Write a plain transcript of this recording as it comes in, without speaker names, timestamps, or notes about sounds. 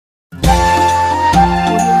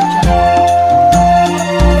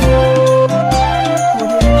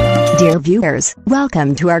viewers,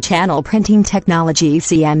 welcome to our channel Printing Technology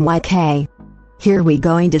CMYK. Here we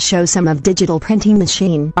going to show some of digital printing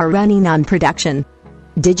machine are running on production.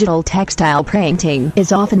 Digital textile printing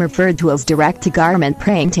is often referred to as direct-to-garment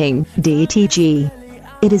printing, DTG.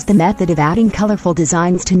 It is the method of adding colorful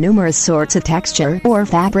designs to numerous sorts of texture or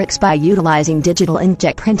fabrics by utilizing digital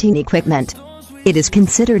inkjet printing equipment. It is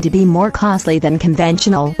considered to be more costly than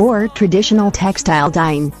conventional or traditional textile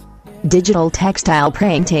dyeing. Digital textile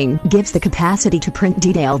printing gives the capacity to print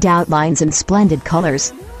detailed outlines in splendid colors.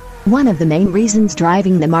 One of the main reasons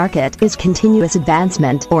driving the market is continuous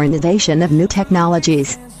advancement or innovation of new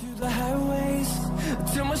technologies. Through the highways,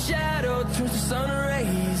 till my shadow turns to sun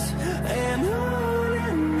rays, and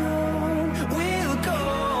on we'll go.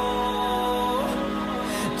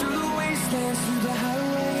 Through the wastelands, through the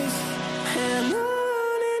highways, and on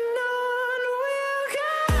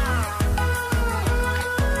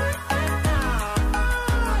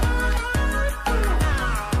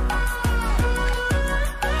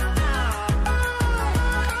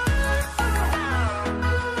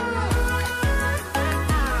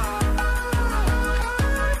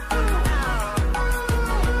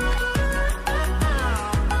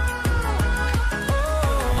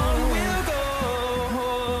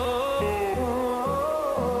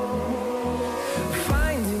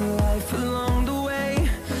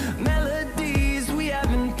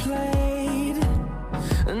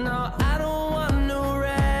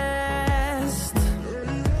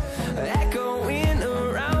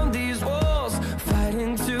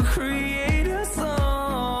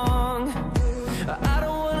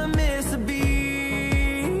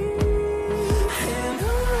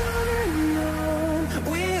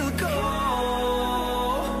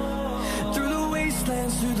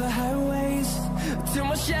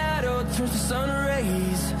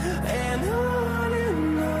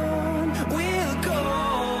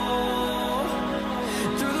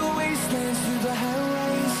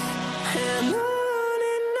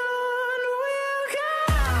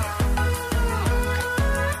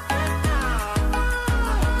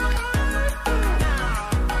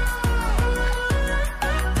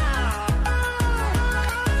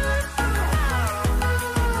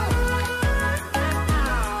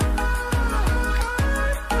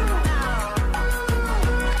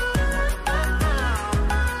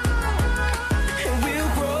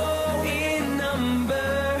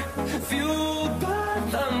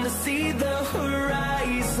see the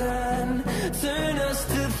horizon, turn us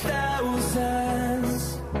to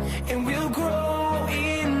thousands, and we'll grow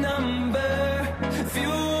in number,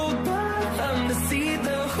 fueled by them to see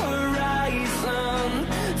the horizon,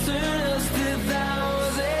 turn us to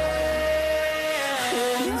thousands,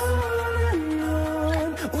 and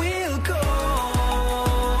on we'll go,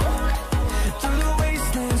 through the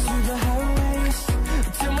wastelands, through the highways,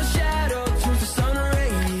 till my shadow turns to sun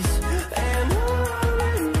rays, and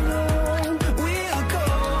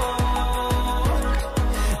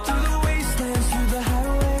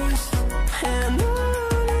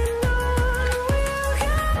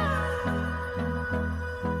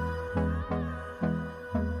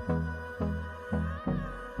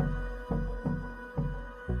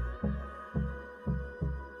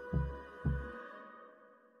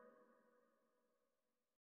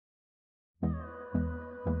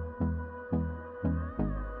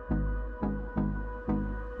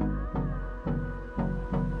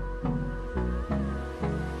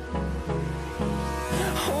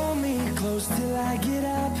close till I get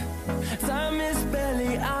up. Time is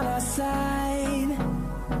barely on our side.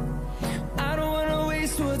 I don't wanna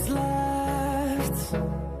waste what's left.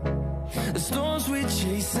 The storms we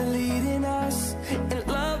chase are leading us, and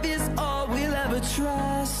love is all we'll ever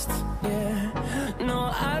trust. Yeah,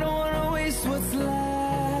 no, I don't wanna waste what's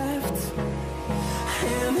left.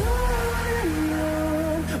 And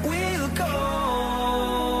on we'll go,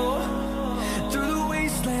 through the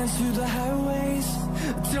wastelands, through the highways,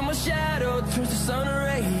 till my shadow turns to sun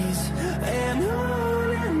rays, and on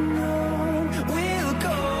we'll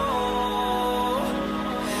go,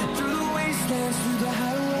 through the wastelands, through the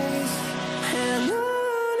highways, and on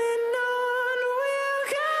we'll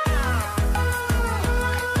go.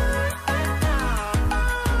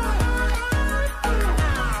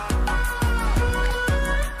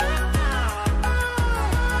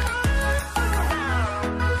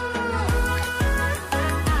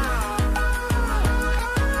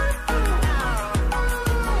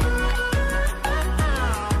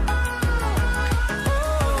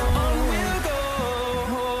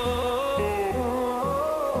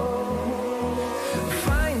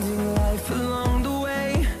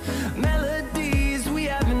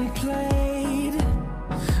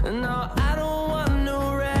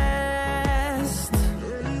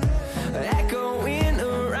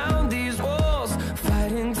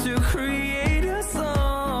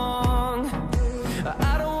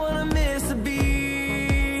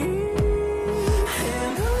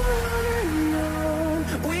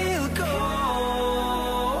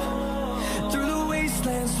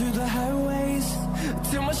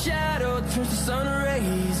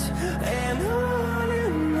 rays, and on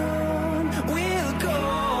we'll go,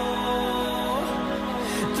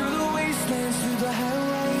 through the wastelands, through the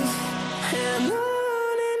highways, and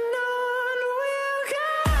on we'll go.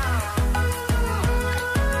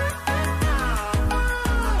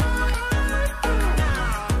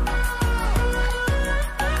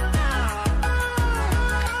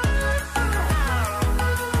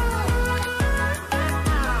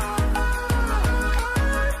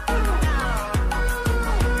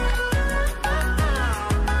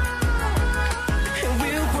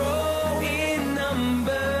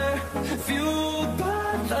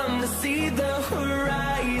 See the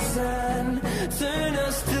horizon, turn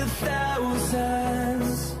us to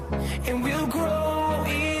thousands, and we'll grow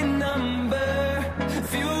in number,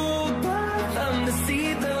 fueled by them to see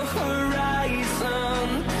the horizon,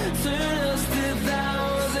 turn us to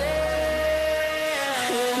thousands,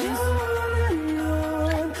 and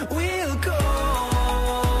on we'll go,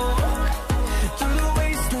 through the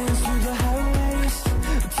wastelands, through the highways,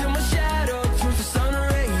 till my shadow turns to sun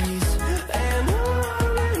rays, and on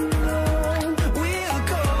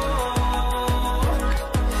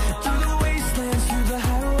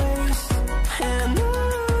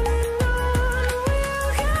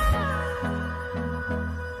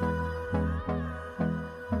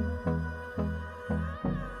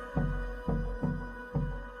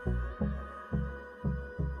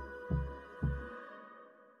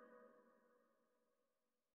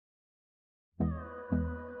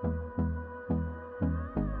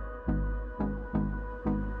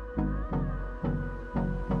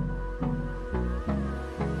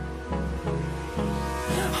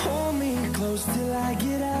close till I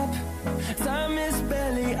get up. Time is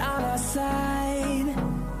barely on our side.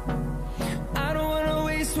 I don't wanna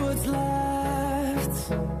waste what's left.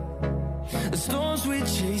 The storms we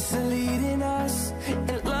chase are leading us,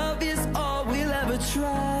 and love is all we'll ever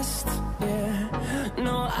trust. Yeah,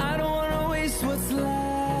 no, I don't wanna waste what's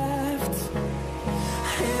left.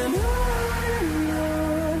 And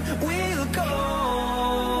on we'll go,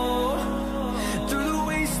 through the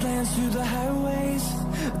wastelands, through the highways,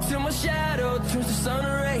 till my shadow turns to sun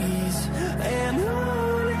rays, and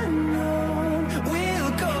on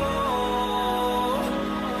we'll go,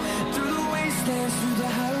 through the wastelands, through the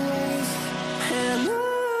highways, and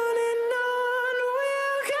on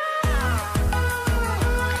we'll go.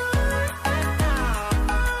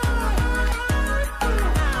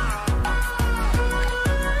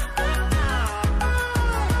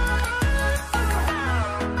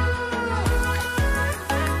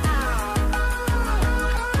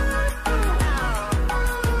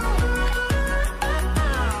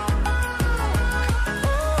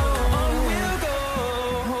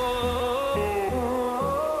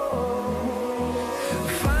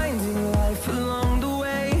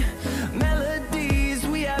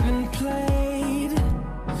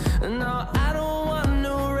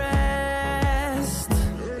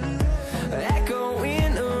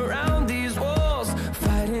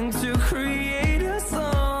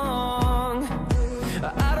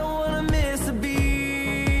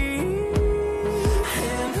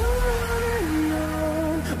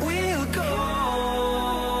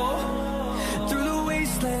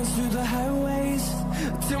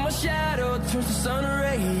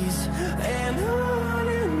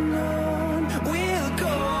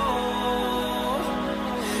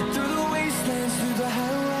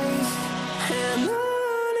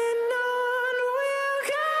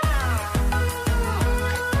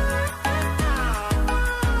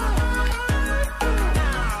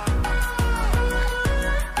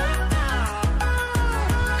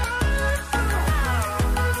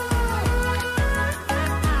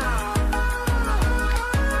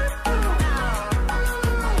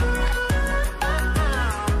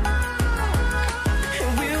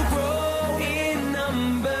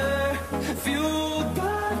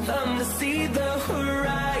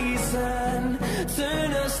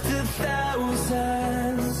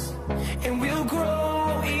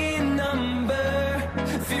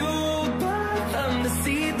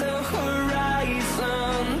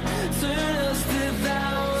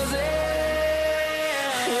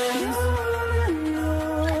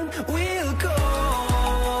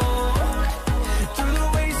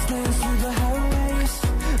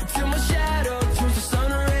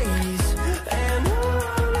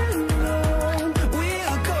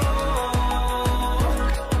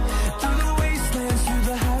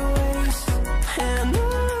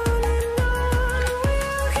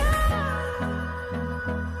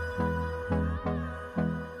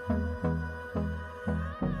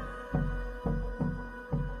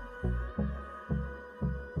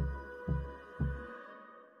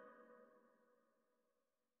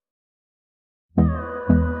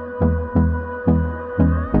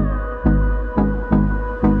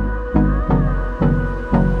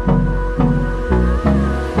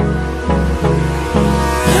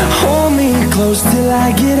 close till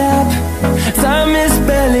I get up. Time is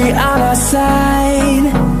barely on our side.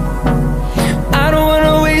 I don't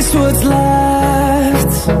wanna waste what's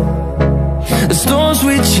left. The storms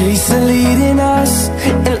we chase are leading us,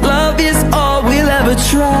 and love is all we'll ever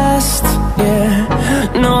trust. Yeah,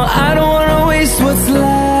 no, I don't wanna waste what's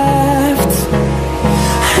left.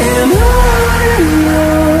 And on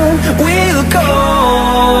we'll go,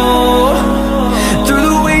 through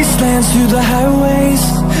the wastelands, through the highways,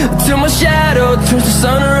 till my shadow turns to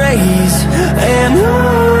sun rays. And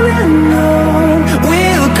on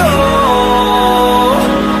we'll go,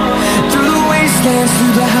 through the wastelands,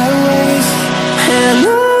 through the highways, and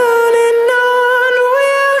on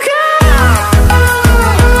we'll go.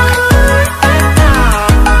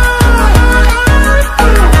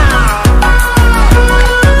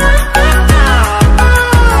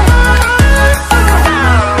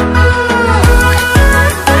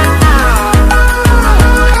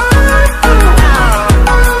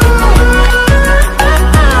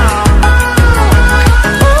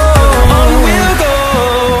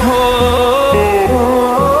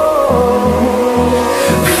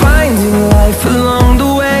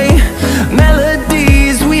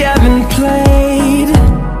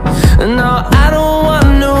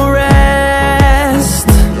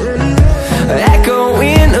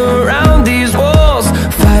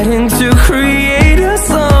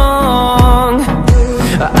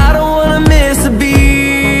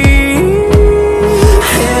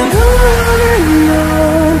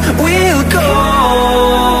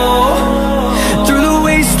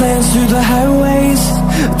 Through the highways,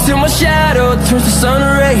 till my shadow turns to sun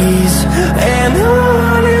rays. And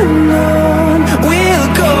on we'll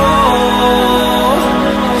go,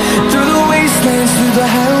 through the wastelands, through the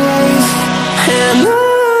highways, and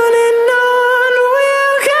on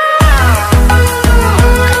we'll go.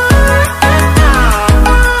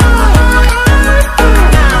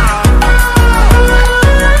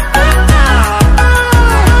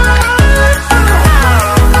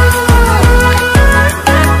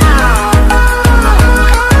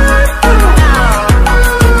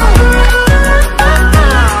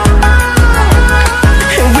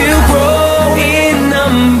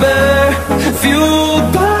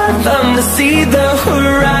 See the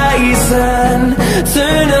horizon,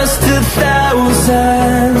 turn us to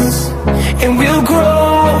thousands, and we'll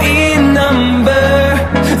grow in number,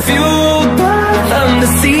 fueled by them. To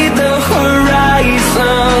see the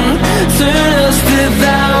horizon, turn us to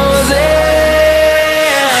thousands,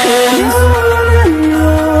 and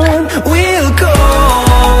on we'll go,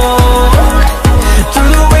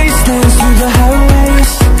 through the wastelands, through the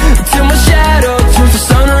highways, till my shadow turns to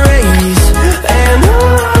sun rays. And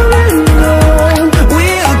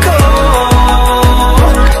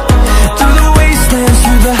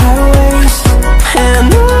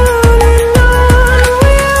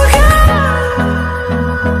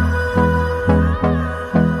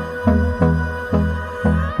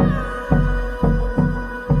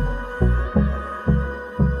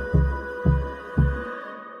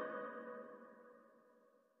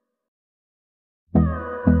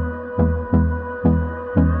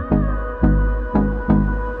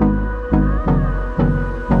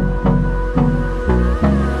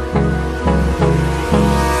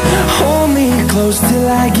close till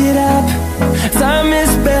I get up. Time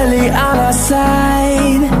is barely on our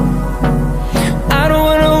side. I don't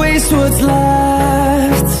wanna waste what's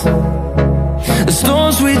left. The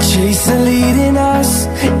storms we chase are leading us,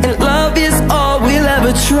 and love is all we'll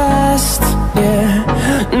ever trust. Yeah,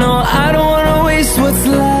 no, I don't wanna waste what's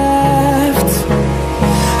left.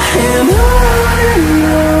 And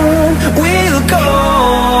on we'll go,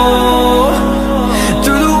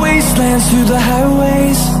 through the wastelands, through the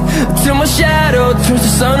highways, till my shadow turns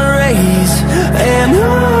to sun rays. And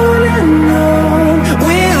on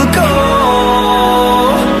we'll go,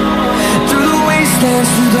 through the wastelands,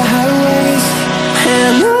 through the highways,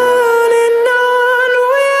 and on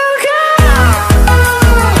we'll go.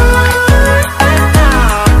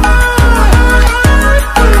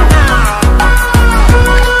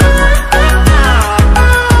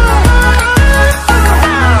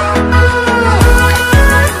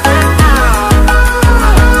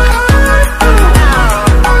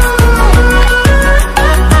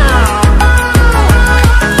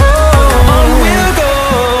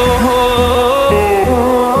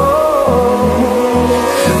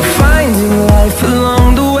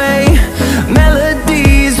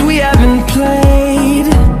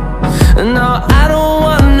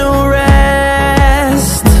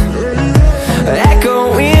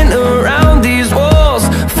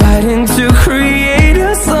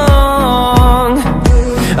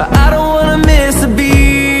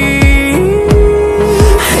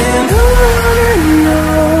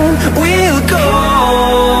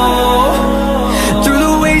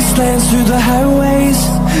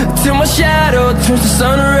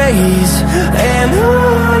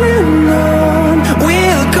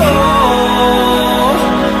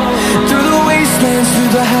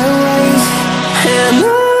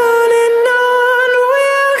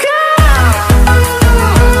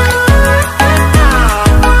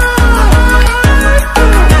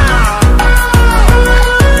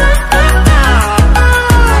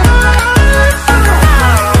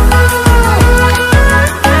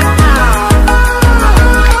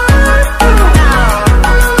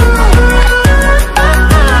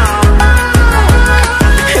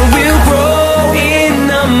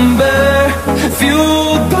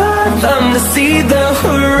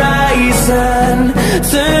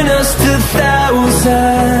 just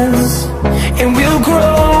 1,000.